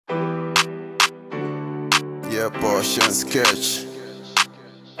Yeah, portion sketch.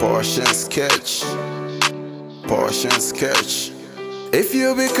 Portion sketch. Portion sketch. If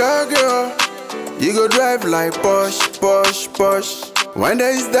you be car girl, you go drive like Posh, Posh, Posh. When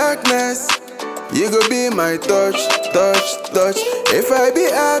there is darkness, you go be my touch, touch, touch. If I be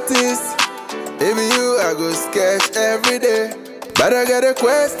artist, if you I go sketch every day. But I got a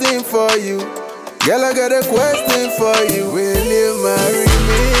question for you. Girl, I got a question for you. Will you marry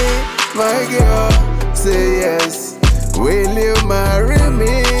me, my girl? Say yes. Will you marry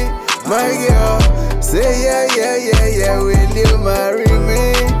me, my girl? Say yeah, yeah, yeah, yeah. Will you marry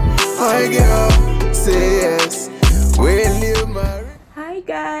me, my girl? Say yes. Will you marry? Hi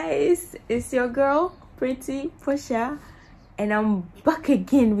guys, it's your girl, Pretty Portia, and I'm back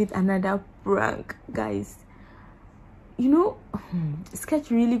again with another prank, guys. You know, sketch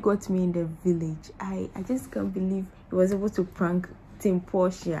really got me in the village. I just can't believe he was able to prank Team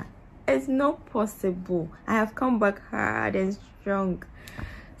Portia. It's not possible. I have come back hard and strong.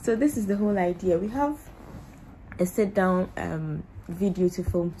 So this is the whole idea. We have a sit down video to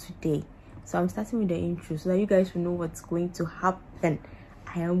film today. So I'm starting with the intro so that you guys will know what's going to happen.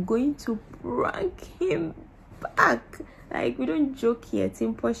 I am going to prank him back. Like, we don't joke here,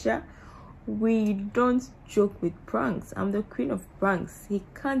 Team Portia. We don't joke with pranks. I'm the queen of pranks. He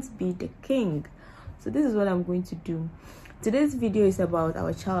can't be the king. So this is what I'm going to do. Today's video is about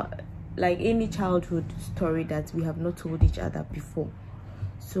our child, like any childhood story that we have not told each other before.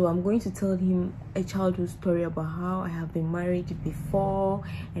 So I'm going to tell him a childhood story about how I have been married before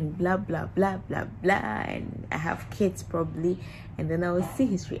and blah blah blah blah blah, and I have kids probably, and then I will see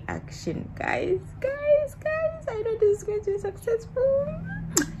his reaction. Guys, I know this is going to be successful.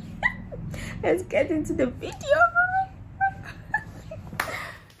 Let's get into the video.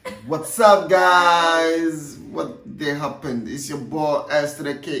 What's up, guys? What they happened? It's your boy S to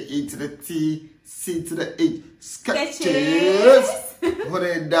the K, E to the T, C to the H. Sketches. Put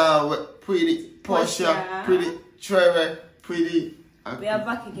it down with Pretty Portia, Pretty Trevor, Pretty. We are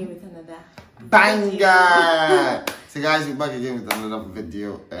back again with another banger. So guys, we're back again with another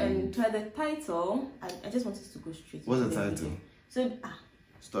video. And to the title, I just want us to go straight. What's the title? Video. So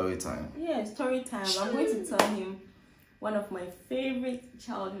story time. Yeah, story time. I'm going to tell him one of my favorite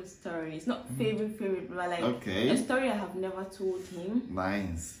childhood stories. Not favorite, but like a story I have never told him.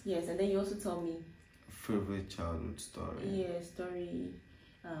 Nice. Yes, and then you also tell me favorite childhood story. Yeah, story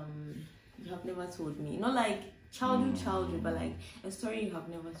you have never told me. Not like childhood, but like a story you have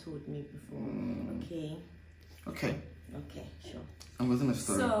never told me before. Okay, sure. I'm within a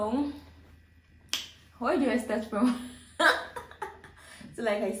story. So where do I start from? So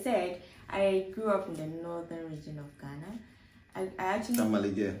like I said, I grew up in the northern region of Ghana.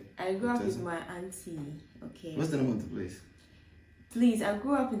 I grew up with my auntie. Okay. What's the name of the place? Please, I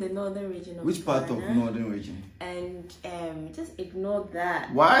grew up in the northern region of Which part Ghana, of northern region? And just ignore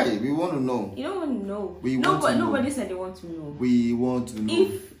that. Why? We want to know. You don't want to know. Nobody said they want to know. We want to know.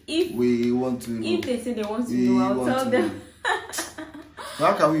 If we want to know. If they say they want to know, I'll tell them.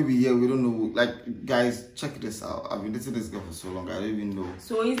 How can we be here? We don't know. Like, guys, check this out. I've been dating this girl for so long. I don't even know.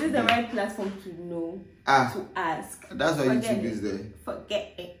 So is this the right platform to know? To ask? That's why YouTube is there.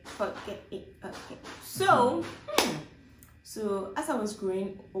 Forget it. Okay. So, so as I was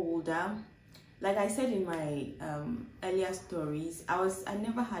growing older, like I said in my earlier stories, I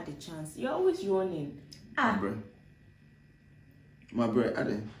never had a chance. You're always yawning. My bro,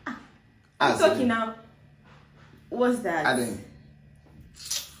 Ade. I'm talking now. What's that? Ade.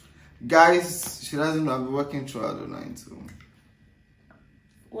 Guys, she doesn't know I've been working throughout the night. So.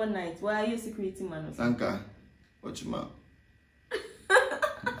 What night? Why are you a security man or something? Sanka, watch him out.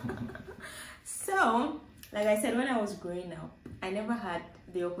 So, like I said, when I was growing up, I never had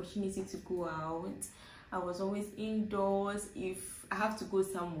the opportunity to go out. I was always indoors. If I have to go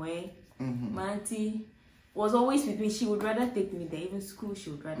somewhere, my auntie was always with me. She would rather take me there. Even school,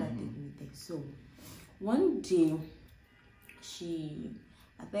 she would rather take me there. So, one day,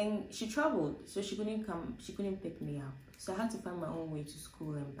 I think she traveled, so she couldn't come. She couldn't pick me up. So I had to find my own way to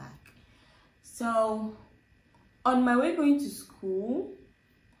school and back. So on my way going to school,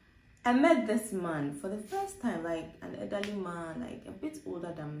 I met this man for the first time, like an elderly man, like a bit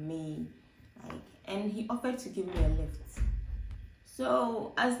older than me, like, and he offered to give me a lift.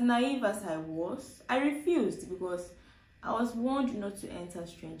 So as naive as I was, I refused because I was warned not to enter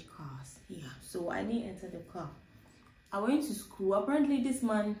strange cars. Yeah, so I didn't enter the car. I went to school. Apparently, this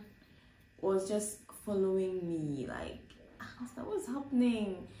man was just following me. Like, I was like, what's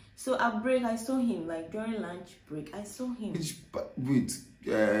happening? So at break, I saw him. Like during lunch break, I saw him. Which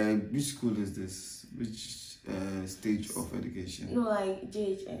school is this? Which stage of education? No, like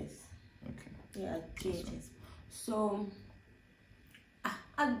JHS. Okay. Yeah, JHS. So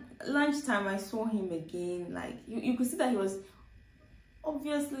at lunchtime, I saw him again. Like you could see that he was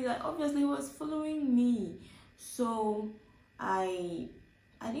obviously he was following me. So I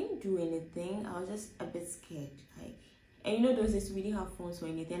didn't do anything. I was just a bit scared. Like, and you know those days we didn't have phones or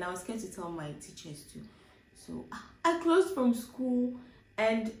anything. I was scared to tell my teachers too. So I closed from school,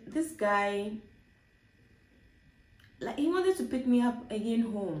 and this guy, like, he wanted to pick me up again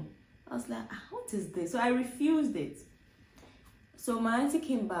home. I was like, what is this? So I refused it. So my auntie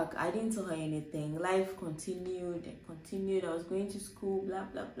came back. I didn't tell her anything. Life continued and continued. I was going to school, blah,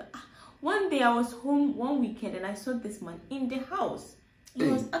 blah, blah. One day I was home one weekend and I saw this man in the house. He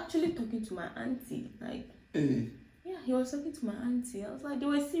was actually talking to my auntie. Like, yeah, he was talking to my auntie. I was like, they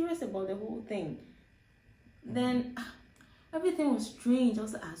were serious about the whole thing. Then everything was strange. I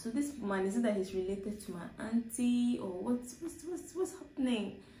was like, so this man, is it that he's related to my auntie, or what's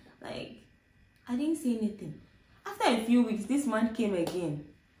happening? Like, I didn't say anything. After a few weeks, this man came again.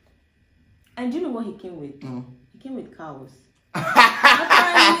 And do you know what he came with? He came with cows.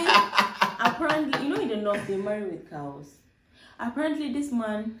 Apparently, you know, in the north they marry with cows. Apparently, this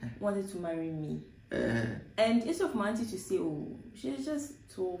man wanted to marry me. And instead of my auntie to say, oh, she's just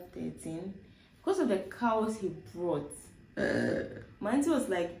 12, 13, because of the cows he brought, my auntie was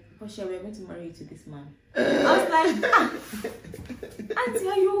like, Portia, we're going to marry you to this man. I was like, auntie,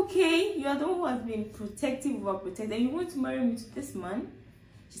 are you okay? You are the one who has been protective, overprotected. You want to marry me to this man?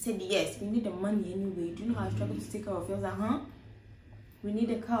 She said, yes, we need the money anyway. Do you know how I struggle to take care of you? I was like, huh? We need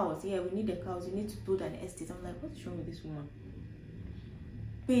the cows. Yeah, we need the cows. We need to build an estate. I'm like, what's wrong with this woman?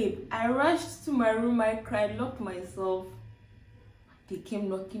 Babe, I rushed to my room. I cried, locked myself. They came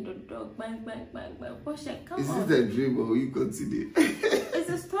knocking the door. Bang, bang, bang, bang. Portia, come on. Is it a dream or will you continue? It's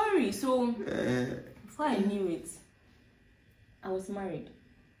a story. So, before I knew it, I was married.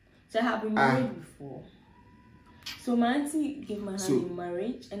 So I have been married before. So my auntie gave my hand in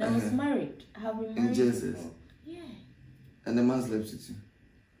marriage, and I was married. I have been married before. Yeah. And the man slept with you?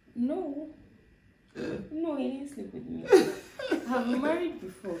 No. No, he didn't sleep with me. I have been married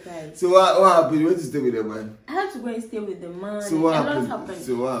before, guys. So what happened? You went to stay with the man? I had to go and stay with the man. So what happened?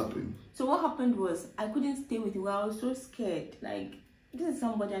 So what happened was, I couldn't stay with him. I was so scared. Like, this is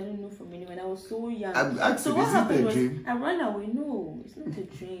somebody I don't know from anywhere. I was so young. So what happened was, I ran away. No, it's not a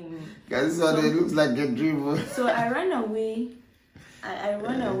dream. Guys, this one, it looks like a dream. So I ran away. I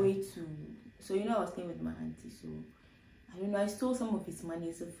ran away to... So, you know, I was staying with my auntie. So, I don't know. I stole some of his money.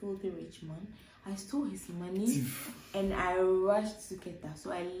 He's a filthy rich man. I stole his money and I rushed to get that.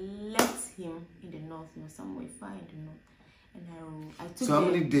 So I left him in the north, you know, somewhere far in the north. And I took So how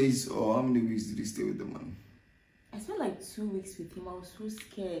many days or how many weeks did you stay with the man? I spent like 2 weeks with him. I was so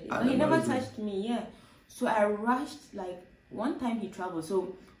scared. But he never touched me, yeah. So I rushed, like, one time he traveled.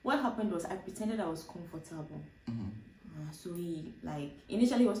 So what happened was I pretended I was comfortable. So he, like,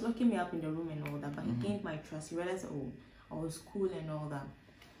 initially he was locking me up in the room and all that, but he gained my trust. He realized, oh, I was cool and all that.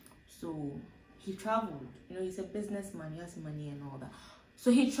 So he traveled. You know, he's a businessman. He has money and all that.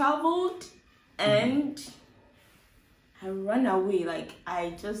 So he traveled and I ran away. Like,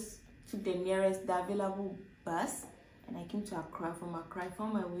 I just took the available bus and I came to Accra. From Accra, I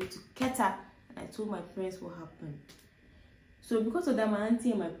found my way to Keta and I told my parents what happened. So because of that, my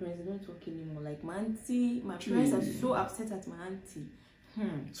auntie and my parents don't talk anymore. Like, my parents are so upset at my auntie.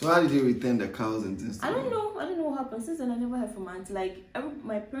 So how did you return the cows and things? I don't know what happened. Since then, I never heard from my auntie. Like,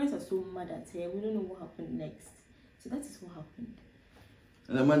 my parents are so mad at her. We don't know what happened next. So that is what happened.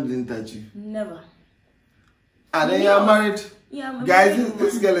 And the man didn't touch you? Never. And then you are married? Yeah, I'm Guys, married.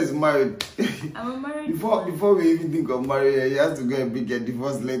 this girl is married. I'm married. Before we even think of marrying, you have to go and get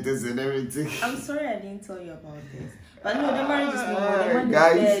divorce letters and everything. I'm sorry I didn't tell you about this. But no, the marriage is normal. The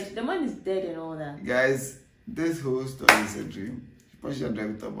man is dead. The man is dead and all that. Guys, this whole story is a dream. Portia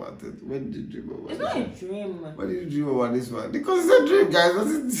dreamt about it. When did you dream about it? It's not a dream. Why did you dream about this one? Because it's a dream, guys.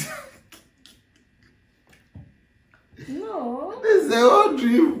 What's it? No. This is a whole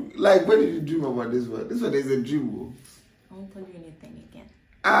dream. Like, when did you dream about this one? This one is a dream. I won't tell you anything again.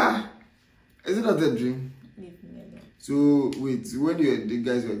 Is it not a dream? Leave me alone. So, wait, when the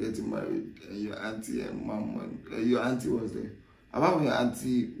guys were getting married, and your auntie and mom, your auntie was there. Apart from your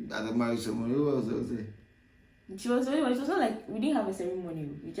auntie at the marriage ceremony, who else was there? It was not like we didn't have a ceremony.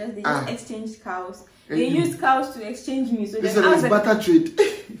 They just exchanged cows. They used cows to exchange me. So this is butter trade.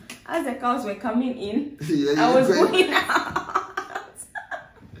 As the cows were coming in, I was going out.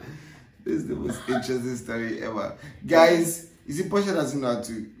 This is the most interesting story ever. Guys, you see, Portia doesn't know how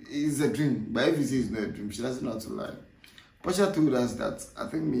to... It's a dream. But if you say it's not a dream, she doesn't know how to lie. Portia told us that, I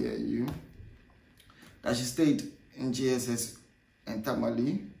think me and you, that she stayed in GSS in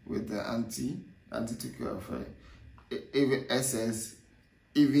Tamale with the auntie Auntie took you out for even SS,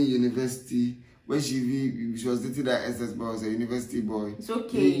 even university. When she was dating that SS boy, was a university boy. It's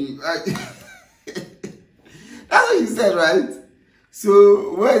okay. That's what you said, right?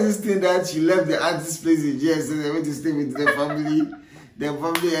 So where is this thing that she left the auntie's place in GS and they went to stay with the family? The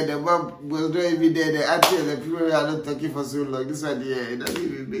family and the mom was not even there. The auntie and the people are not talking for so long. This one, yeah, it doesn't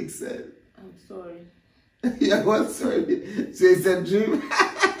even make sense. I'm sorry. Yeah, what? Sorry. So it's a dream.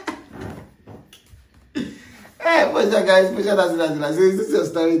 Hey, Posha guys, Posha doesn't. So is this your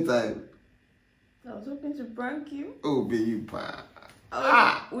story time? I was hoping to prank him. Oh, baby pa.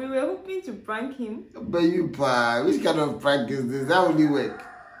 We were hoping to prank him. Baby pa, which kind of prank is this? That only work.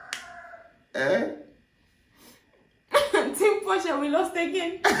 Eh? Team Posha, we lost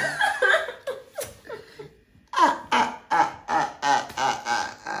again.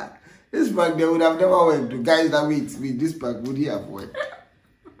 This prank they would have never worked. The guys that with this prank would he have worked?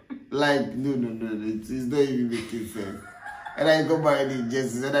 Like no, it's not even making sense. And I go by the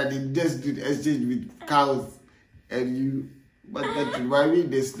just and I did just did exchange with cows and you, but that remind me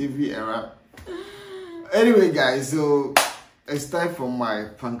the slavery era. Anyway, guys, so it's time for my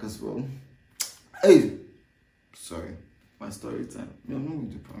prank as well. Hey, sorry, my story time. No, I'm not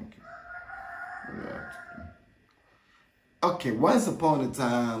going to prank you. Okay, once upon a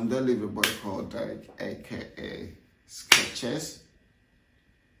time, there lived a boy called Derek, aka Sketches.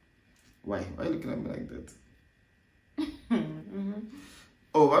 Why are you looking at me like that?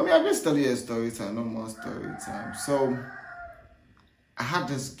 Oh, I mean, I'm just telling you a story time, no more story time. So, I had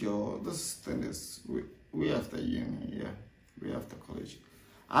this girl, this thing is way after uni, yeah, way after college.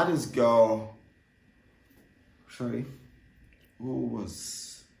 I had this girl,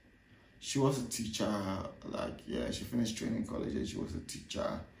 she was a teacher, like, yeah, she finished training college and she was a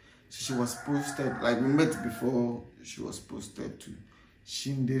teacher. So she was posted, like, we met before she was posted to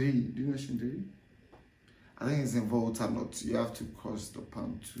Shinderi. Do you know Shinderi? I think it's in Volta North. You have to cross the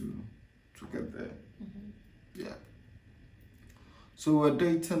pond to get there. Yeah. So we're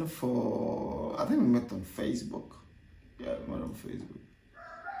dating for, I think we met on Facebook. Yeah, we met on Facebook.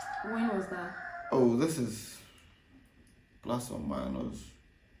 When was that? Oh, this is plus or minus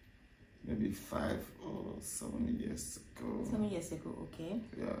maybe 5 or 7 years ago. 7 years ago, okay.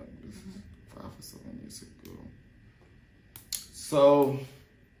 Yeah, this is 5 or 7 years ago. So,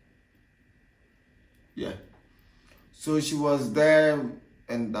 yeah. So she was there,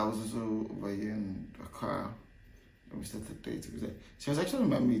 and I was also over here in the car. And we started dating. She was actually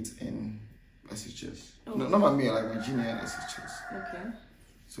my mate in SHS. Oh. No, not my mate, like my junior in SHS. Okay.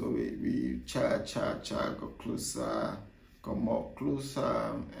 So we chat, got closer, got more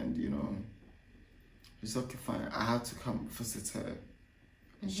closer, and you know, it's okay, fine. I had to come visit her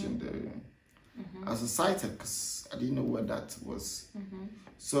in Shinderi. I was excited because I didn't know where that was.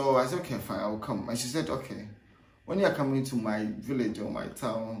 So I said, okay, fine, I'll come. And she said, okay, when you're coming to my village or my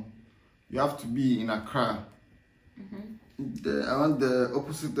town, you have to be in Accra. Around the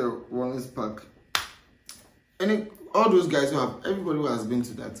opposite the Wellness Park. And all those guys who have, everybody who has been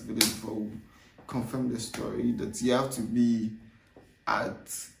to that village before will confirm the story that you have to be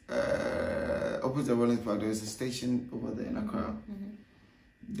at opposite the Wellness Park. There's a station over there in Accra.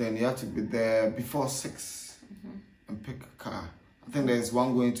 Then you have to be there before 6 and pick a car. I think there's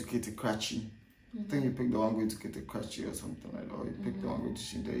one going to Kitikrachi. I think you pick the one going to Kitikrachi or something like that. Or you pick the one going to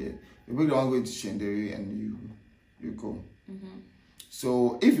Shinderi. You pick the one going to Shinderi and you go.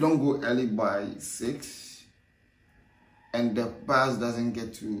 So if you don't go early by 6 and the bus doesn't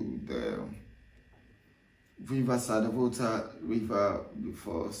get to the riverside, the Volta River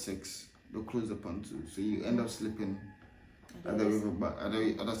before 6, they'll close the pontoon. So you end up sleeping at the river, at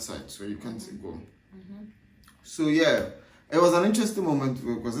the other side, so you can't go. So yeah, it was an interesting moment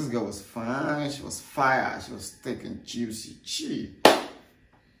because this girl was fine, she was fire, she was thick and juicy.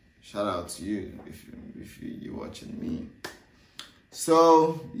 Shout out to you if you're watching me.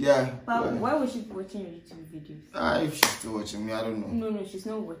 So yeah. But why was she watching your YouTube videos? If she's still watching me, I don't know. No, she's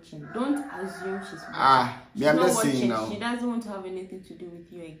not watching. Don't assume she's watching. I'm just saying now. She doesn't want to have anything to do with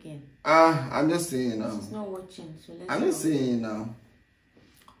you again. I'm just saying now. She's not watching, so let's I'm just saying now.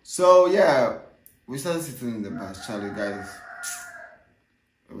 So yeah, we started sitting in the bus, Charlie, guys.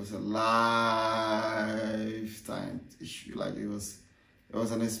 It was a lifetime issue. Like it was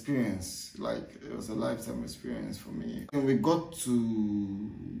an experience. Like it was a lifetime experience for me. And we got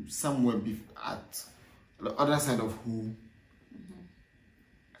to somewhere at the other side of Who,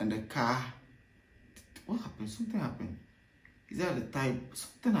 and the car. What happened? Something happened. Is that the type?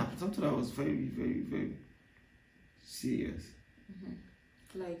 Something happened. Something that was very, very, very serious.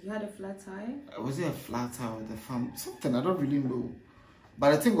 Like you had a flat tire? Was it a flat tire or the farm? Something, I don't really know.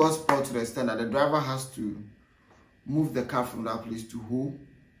 But the thing got spoiled to the extent that the driver has to move the car from that place to who?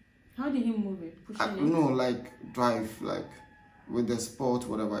 How did he move it? Pushing it? No, like drive, like with the sport,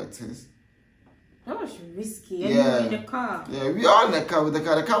 whatever it is. That was risky. Yeah. And you were in the car. Yeah, we are in the car with the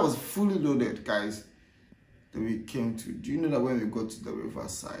car. The car was fully loaded, guys. Then we came to. Do you know that when we got to the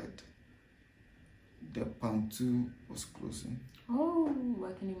riverside, the pontoon was closing? Oh,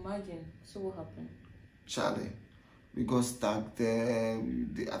 I can imagine. So what happened? Charlie, we got stuck there.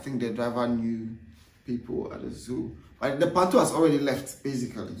 I think the driver knew people at the zoo. Like the pontoon has already left,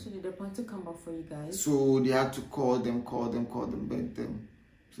 basically. So did the pontoon come back for you guys? So they had to call them, beg them.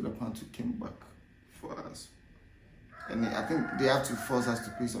 So the pontoon came back for us. And I think they have to force us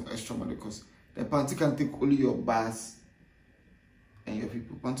to pay some extra money because the pontoon can take only your bus and your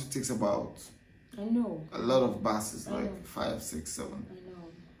people. Pontoon takes about I know a lot of buses, I like know. 5, 6, 7 I know.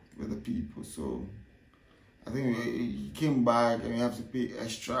 with the people. So I think he came back and you have to pay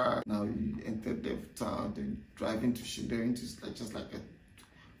extra. Now you entered the town, then driving to shit there into like just like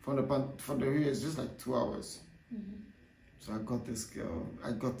from the hill, it's just like 2 hours. So I got this girl.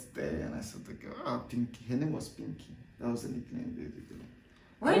 I got there and I saw the girl. Ah, Pinky. Her name was Pinky. That was the nickname, basically.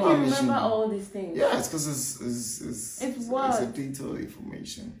 Why do you remember all these things? Yeah, it's because it's a detailed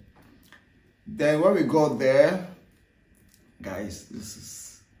information. Then when we got there, guys, this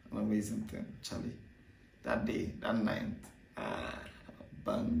is an amazing thing, Charlie. That day, that night,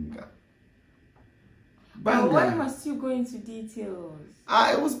 banga. But why must you go into details?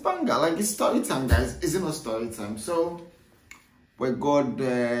 It was banga. Like it's story time, guys. It's not story time. So we got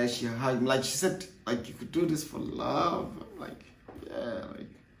there. She hugged me. Like she said, like you could do this for love. I'm like, yeah. Like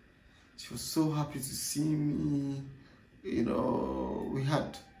she was so happy to see me. You know,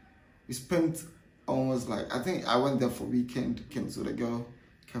 we spent almost like, I think I went there for weekend. So the girl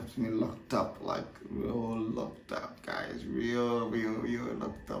kept me locked up, like real locked up, guys. Real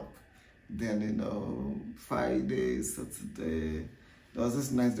locked up. Then, you know, Friday, Saturday, there was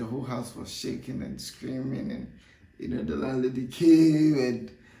this night the whole house was shaking and screaming, and, you know, the landlady came,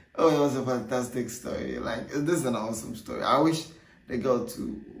 and, oh, it was a fantastic story. Like, this is an awesome story. I wish the girl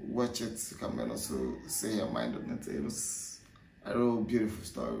to watch it to come and also say her mind on it. It was a real beautiful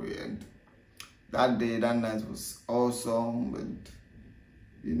story, and that day, that night was awesome, and,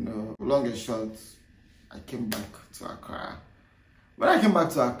 you know, long and short, I came back to Accra. When I came back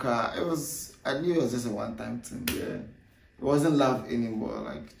to Accra, I knew it was just a one-time thing, yeah. It wasn't love anymore,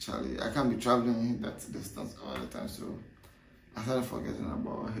 like, Charlie. I can't be traveling that distance all the time, so I started forgetting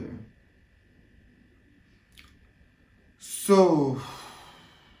about her. So,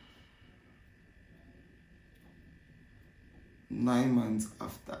 9 months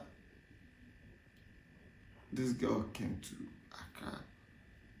after, this girl came to Accra,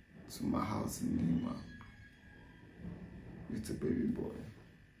 to my house in Nima, with a baby boy.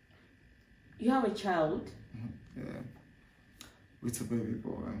 You have a child? Yeah, with a baby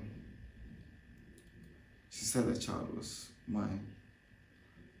boy. She said the child was mine.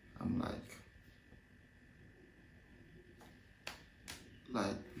 I'm like,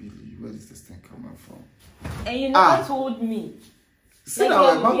 really, where is this thing coming from? And you never told me. Sit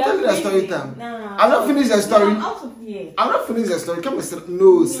down, I'm telling the story time. Nah. I'm not finished the story. I'm out of here. I'm not finished the story. Come and sit.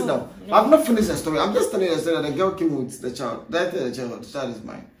 No, sit down. No. I've not finished the story. I'm just telling you the story that the girl came with the child. The child is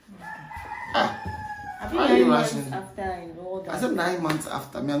mine. I think 9 months after and all that. I said 9 months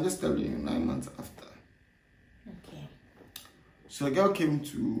after. I mean, I'm just telling you 9 months after. Okay. So the girl came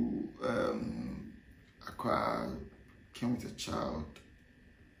to Accra, came with a child.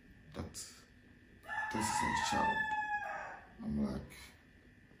 This is a child. I'm like,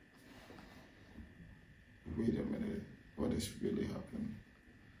 wait a minute, what is really happening?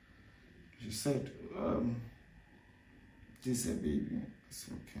 She said, this is a baby. I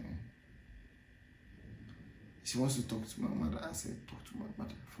said, okay. She wants to talk to my mother. I said, talk to my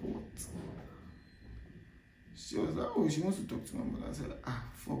mother for what? She was like, oh, she wants to talk to my mother. I said,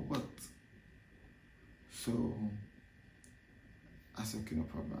 for what? So I said, okay, no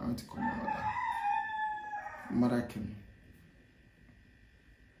problem. I want to call my mother. Mother came.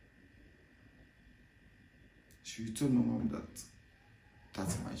 She told my mom that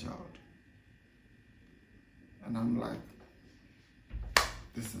that's my child. And I'm like,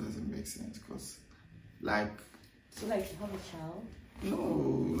 this doesn't make sense because, like... So, like, you have a child?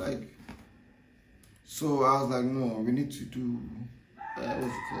 No, like... So I was like, no, we need to do, what's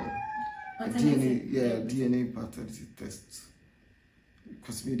it called? DNA paternity test.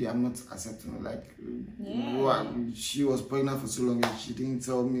 Because maybe I'm not accepting it. Like, she was pregnant for so long and she didn't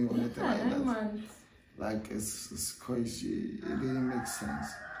tell me or anything like that. Months. Like, it's crazy. It didn't make sense.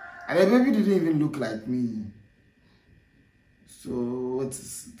 And the baby didn't even look like me. So what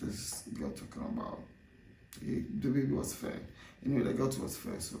is this girl talking about? The baby was fair. Anyway, the girl was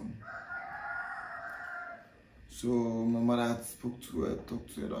fair, so my mother talked to her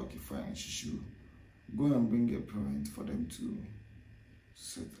that okay fine, she should go and bring a parent for them to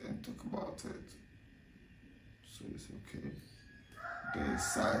sit and talk about it. So it's okay. They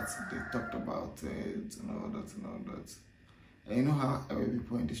sat, they talked about it and all that. And you know how every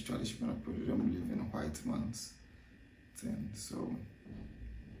people in this traditional approach don't believe in white man's thing. So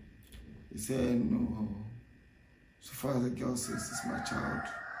he said no. So far as the girl says it's my child,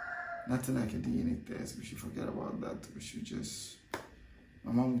 nothing like a DNA test. We should forget about that. We should just,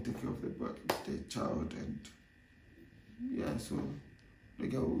 my mom will take care of the child, and yeah, so the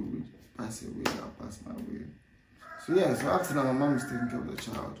girl will pass away, I'll pass my way. So yeah, so after that, my mom is taking care of the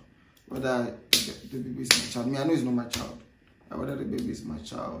child. Whether the baby is my child, I know it's not my child. Whether the baby is my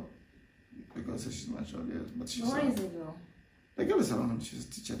child, because she's my child, yes. But she's where is the girl? The girl is around, she's a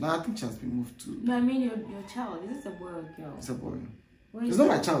teacher. Now I think she has been moved to. No, I mean your child. Is this a boy or a girl? It's a boy. It's not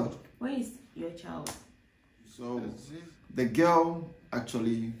my child. Where is your child? So the girl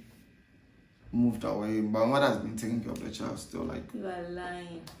actually moved away, but my mother has been taking care of the child still. Like, you are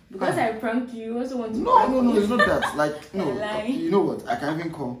lying. Because I pranked you, you also want to No, it's not that. Like, no, lying. You know what? I can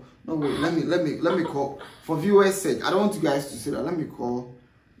even call. No, wait, let me call. For viewers' sake, I don't want you guys to say that. Let me call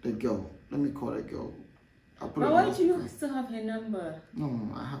the girl. Let me call the girl. But why do you still have her number? No,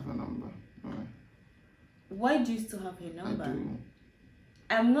 I have her number. No. Why do you still have her number? I do.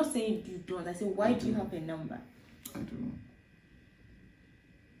 I'm not saying you don't. I said, why do you have her number? I do.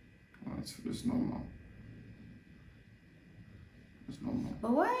 Oh, it's normal. It's normal.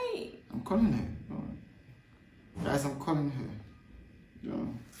 But why? I'm calling her. No. Guys, I'm calling her.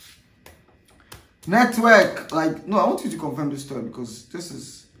 Yeah. Network. Like, no, I want you to confirm this story because this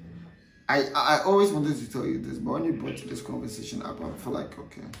is... I always wanted to tell you this, but when you brought this conversation up, I feel like,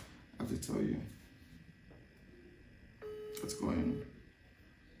 okay, I have to tell you. What's going on?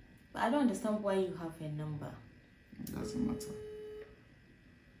 But I don't understand why you have her number. It doesn't matter.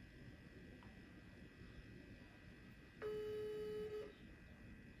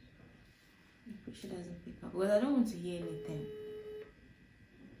 She doesn't pick up. Well, I don't want to hear anything.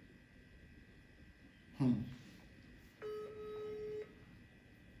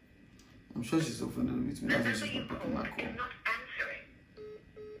 I'm sure she's offended with me. That's why she's not picking my call.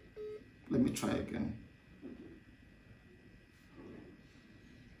 Let me try again.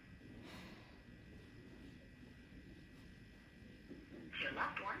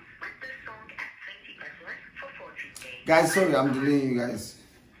 Guys, sorry, I'm delaying you guys.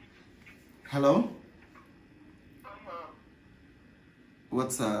 Hello?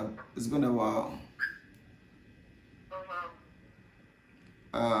 What's up? It's been a while.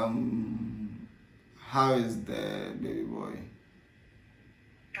 How is the baby boy?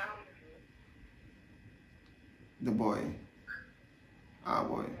 The boy. Our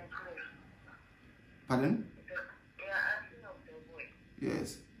boy. Pardon?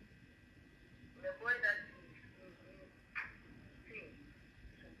 Yes.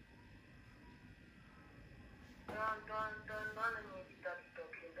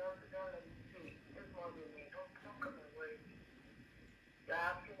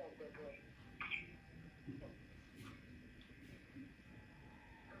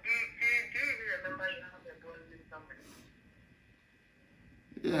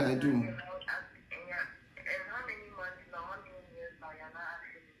 Yeah, I do.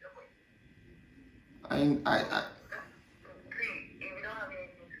 I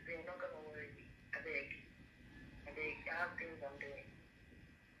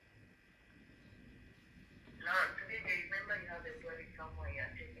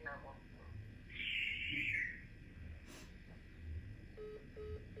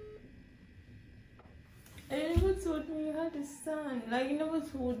You never told me you had a son. Like, you never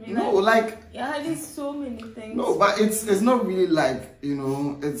told me. No, like you had so many things. No, but it's not really like, you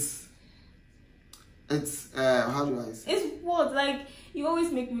know, it's how do I say? It's what? Like, you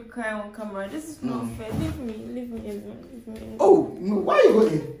always make me cry on camera. This is not fair. Leave me alone. Oh, no, why are you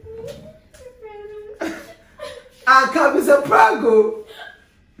going? I can't be surprised.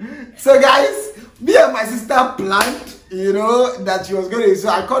 So guys, me and my sister planned, you know, that she was going to, so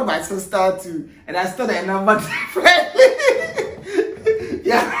I called my sister too, and I started a number differently.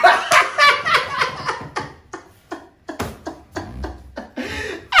 Yeah.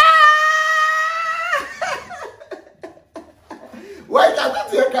 Why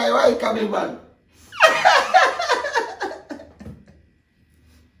can't you cry? Why are you coming back?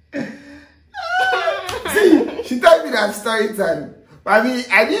 See, she told me that story time. I mean,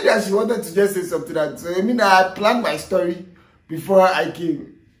 I knew that she wanted to just say something. So I mean, I planned my story before I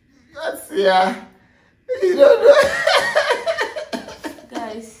came. That's yeah. You don't know.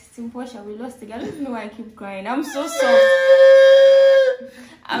 Guys, Team Portia, we lost again. I don't even know why I keep crying. I'm so soft.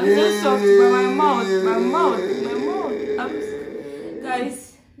 I'm so soft, but my mouth.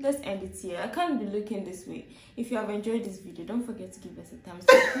 Guys, let's end it here. I can't be looking this way. If you have enjoyed this video, don't forget to give us a thumbs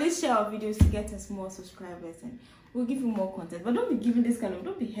up. Please share our videos to get us more subscribers, and we'll give you more content. But don't be giving this kind of,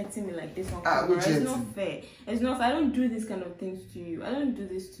 don't be hurting me like this on camera. It's not fair. It's not fair. I don't do this kind of things to you. I don't do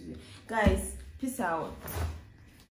this to you. Guys, peace out.